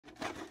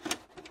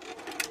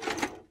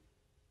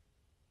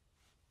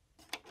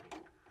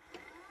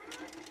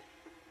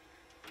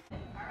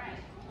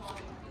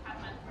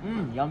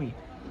Yummy.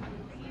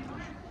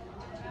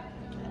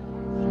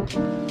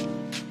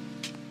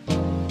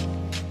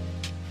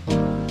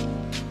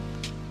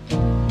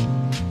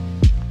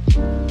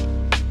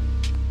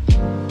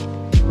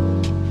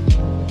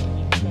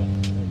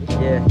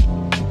 Yeah.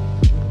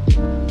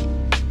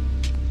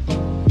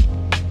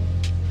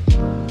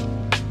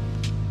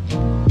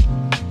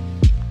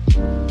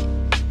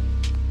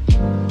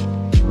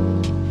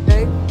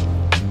 Okay.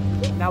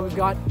 Now we've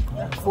got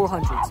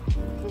 400s.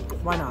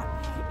 Why not?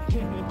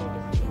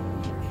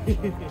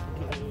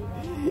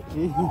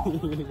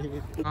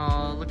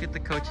 Oh, look at the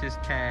coach's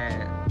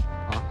pet.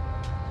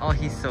 Oh,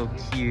 he's so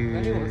cute.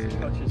 Anyone was the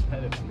coach's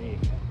pet of me,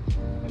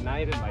 and not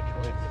even my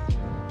choice.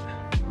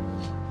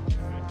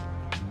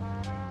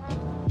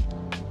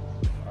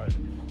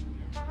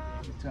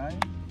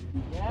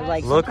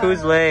 Like, look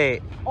who's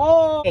late.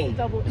 Oh,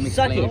 I'm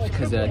explaining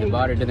because the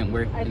water doesn't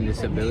work in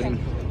this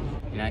building,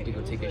 and I have to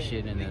go take a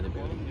shit in the other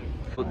building.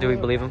 Do we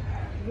believe him?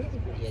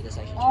 Yeah, that's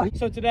actually.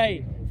 so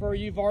today, for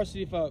you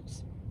varsity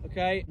folks,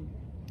 okay,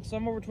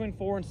 somewhere between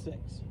 4 and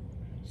 6.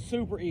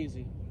 Super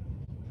easy.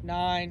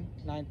 9,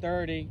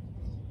 9:30,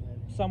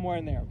 somewhere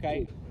in there,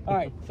 okay? All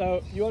right,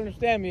 so you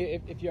understand me,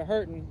 if you're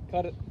hurting,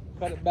 cut it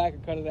back or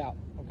cut it out,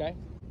 okay?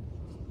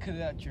 Cut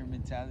out your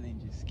mentality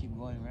and just keep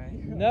going, right?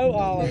 No,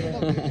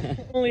 Oliver.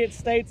 Only it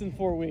states in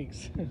 4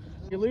 weeks.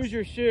 You lose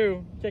your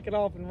shoe, kick it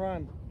off and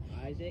run.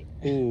 Isaac?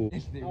 Ooh.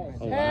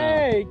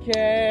 Hey,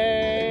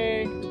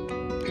 Kay!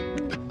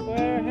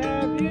 Where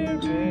have you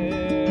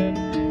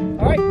been?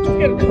 All right, let's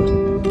get it.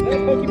 Is that a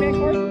Pokemon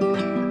card?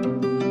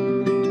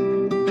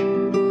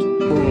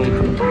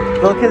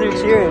 Little kids are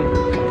cheering.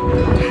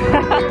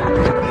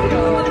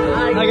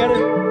 I got it.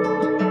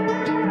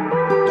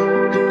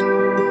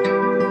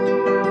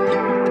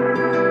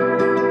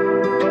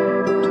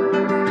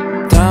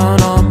 Down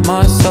on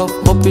myself,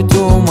 hope you're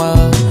doing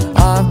well.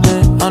 I've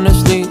been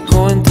honestly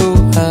going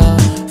through hell.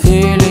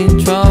 Feeling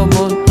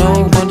troubled, no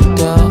one to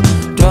tell.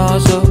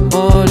 Draws a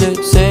bullet,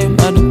 same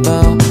at the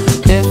bell.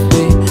 If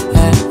we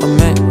had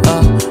met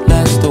up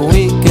last the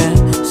weekend,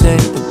 say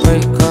the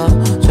breakup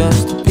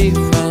just to be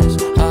friends.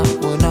 I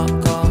would not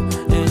call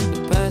in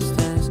the best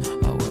tense. I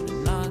would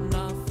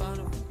not find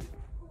a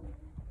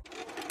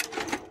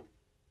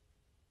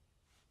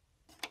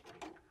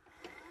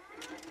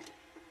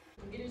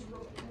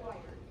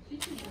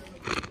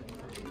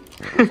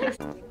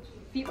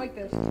Feet like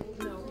this. No,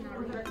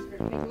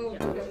 make a little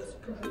bit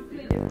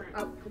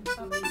up.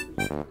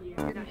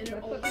 And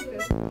then foot like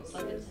this.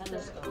 Like a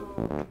tennis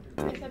ball.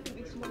 Except it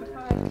makes you want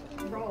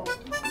to roll.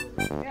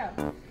 Yeah.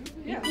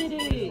 Yeah. You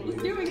did it. He's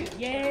doing it.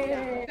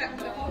 Yay.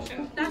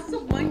 That's the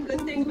one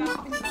good thing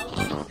about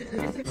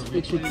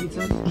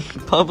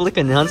Public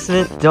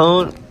announcement: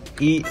 don't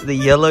eat the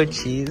yellow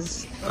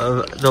cheese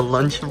of the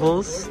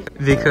Lunchables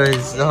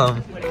because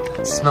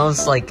it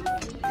smells like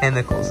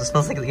chemicals. It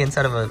smells like the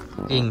inside of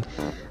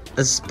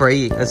a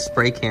spray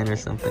can or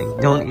something.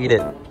 Don't eat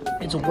it.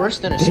 It's worse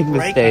than a Big spray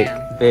mistake.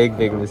 can.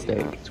 Big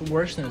mistake. It's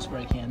worse than a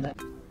spray can.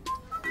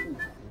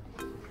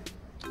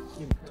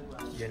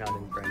 You're not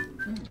in frame.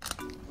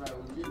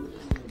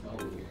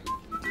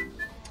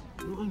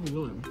 What are you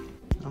doing?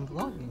 I'm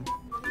vlogging.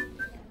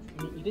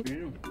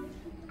 You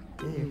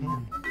Yeah, you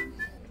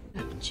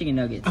can. Chicken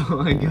nuggets.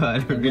 Oh my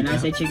god. When I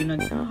say chicken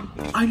nuggets,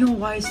 I know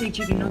why I say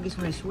chicken nuggets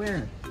when I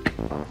swear.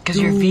 Because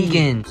you're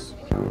vegan.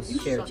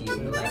 Share cheese.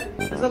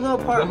 There's a little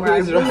part where I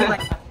really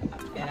like.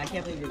 Man, I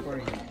can't believe you're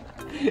recording that.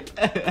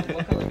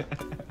 What color?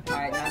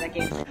 Alright, now that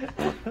game's.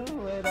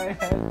 When I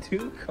had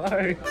 2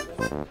 cards.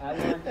 I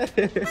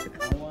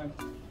won.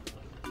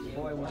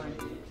 Boy won.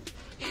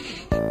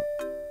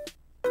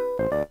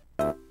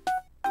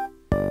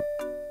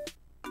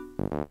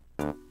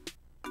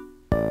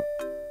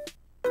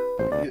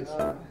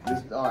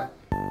 All right.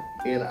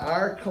 In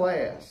our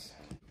class,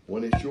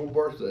 when it's your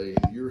birthday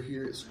and you're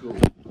here at school,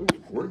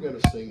 we're going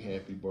to sing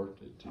happy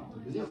birthday to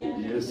you.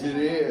 Yes, it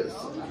is.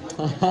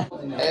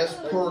 As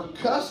per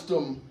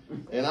custom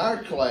in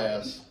our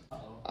class,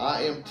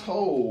 I am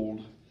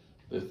told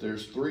that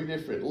there's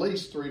at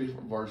least three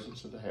different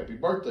versions of the happy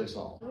birthday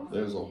song.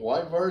 There's a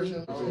white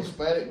version, there's a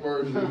Hispanic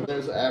version,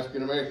 there's an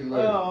African American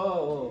version.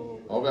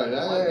 Okay,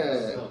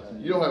 now,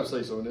 you don't have to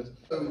say so in this.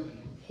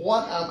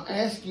 What I'm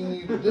asking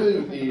you to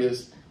do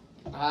is,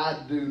 I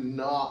do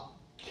not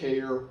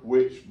care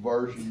which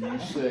version you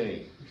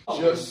sing.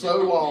 Just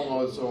so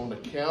long as on the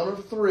count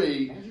of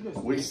 3,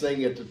 we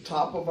sing at the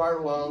top of our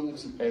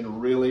lungs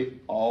and really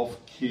off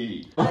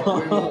key. We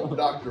want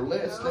Dr.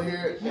 Letts to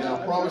hear it, and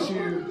I promise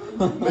you,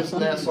 Miss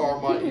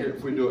Nassar might hear it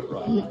if we do it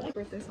right.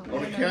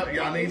 On the count,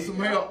 y'all need some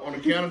help. On the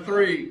count of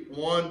 3,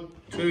 1,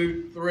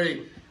 2,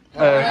 3.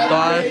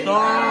 Estas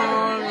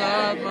son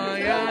las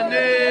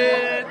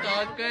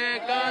mañanitas que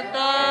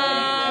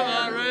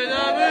cantaba Rey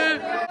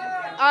David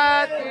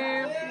a ti.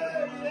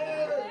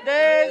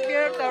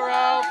 Despierta,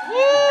 Ralph.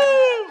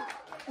 Woo!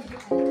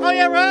 Oh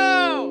yeah,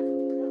 Ralph!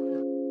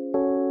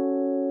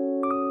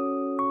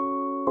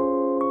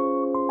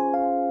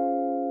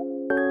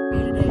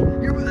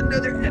 You're with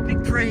another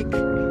epic prank.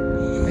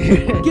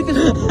 Get this.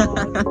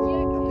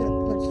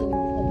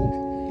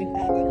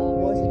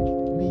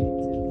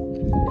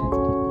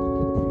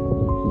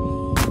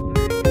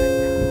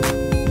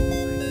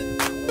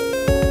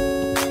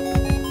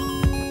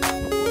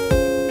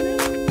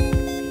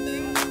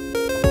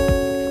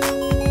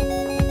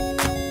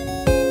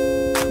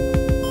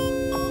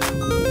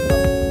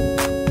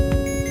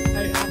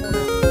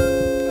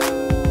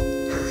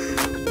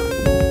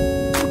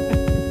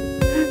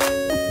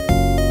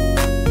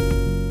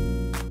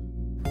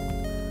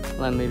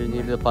 Landleader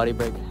needed a potty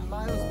break.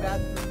 Miles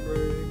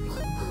bathroom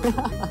break.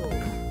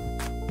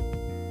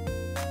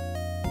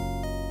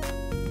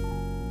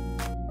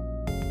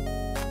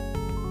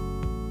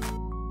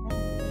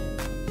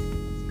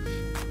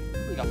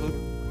 We got food.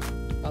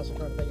 I was trying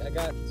to think. I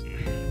got.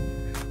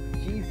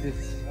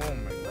 Jesus. Oh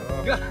my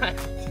god.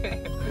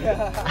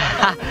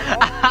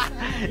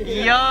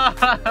 Yo!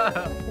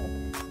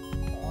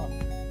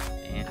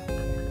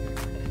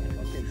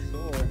 Fucking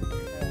sore.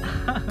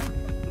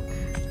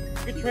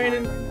 Good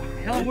training.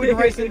 Hell of a week of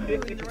racing.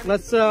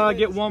 Let's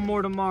get one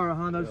more tomorrow,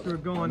 huh? That's where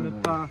we're going. If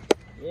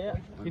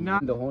you're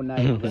not. The whole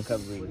night of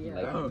recovery.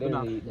 Like,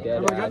 literally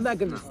dead ass. I'm not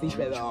gonna sleep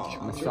at all.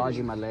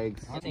 Massaging my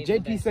legs.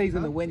 JP says he's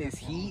gonna win his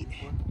heat.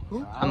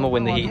 I'm gonna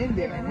win the heat.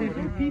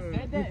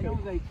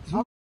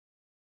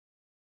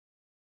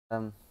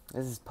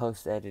 This is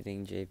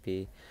post-editing,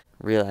 JP.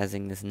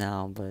 Realizing this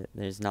now, but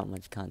there's not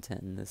much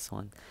content in this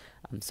one.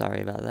 I'm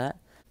sorry about that.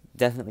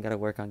 Definitely gotta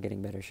work on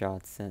getting better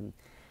shots and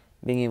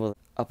being able to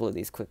upload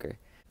these quicker.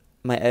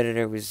 My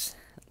editor was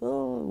a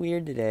little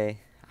weird today.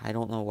 I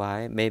don't know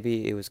why.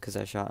 Maybe it was because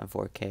I shot in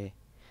 4K.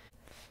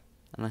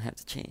 I might have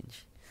to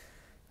change.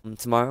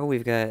 Tomorrow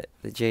we've got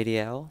the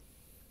JDL.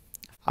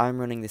 I'm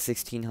running the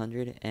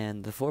 1600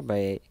 and the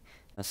 4x8.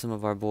 Some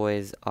of our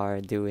boys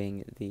are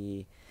doing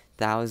the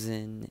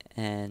 1000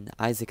 and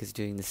Isaac is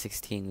doing the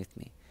 16 with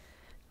me.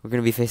 We're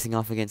going to be facing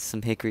off against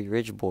some Hickory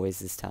Ridge boys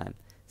this time.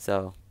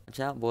 So, watch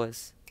out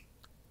boys.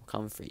 We're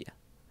coming for you.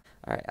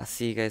 Alright, I'll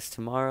see you guys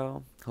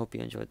tomorrow. Hope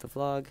you enjoyed the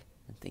vlog.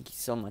 And thank you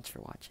so much for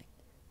watching.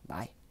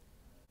 Bye.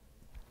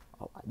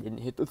 Oh, I didn't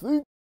hit the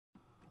thing.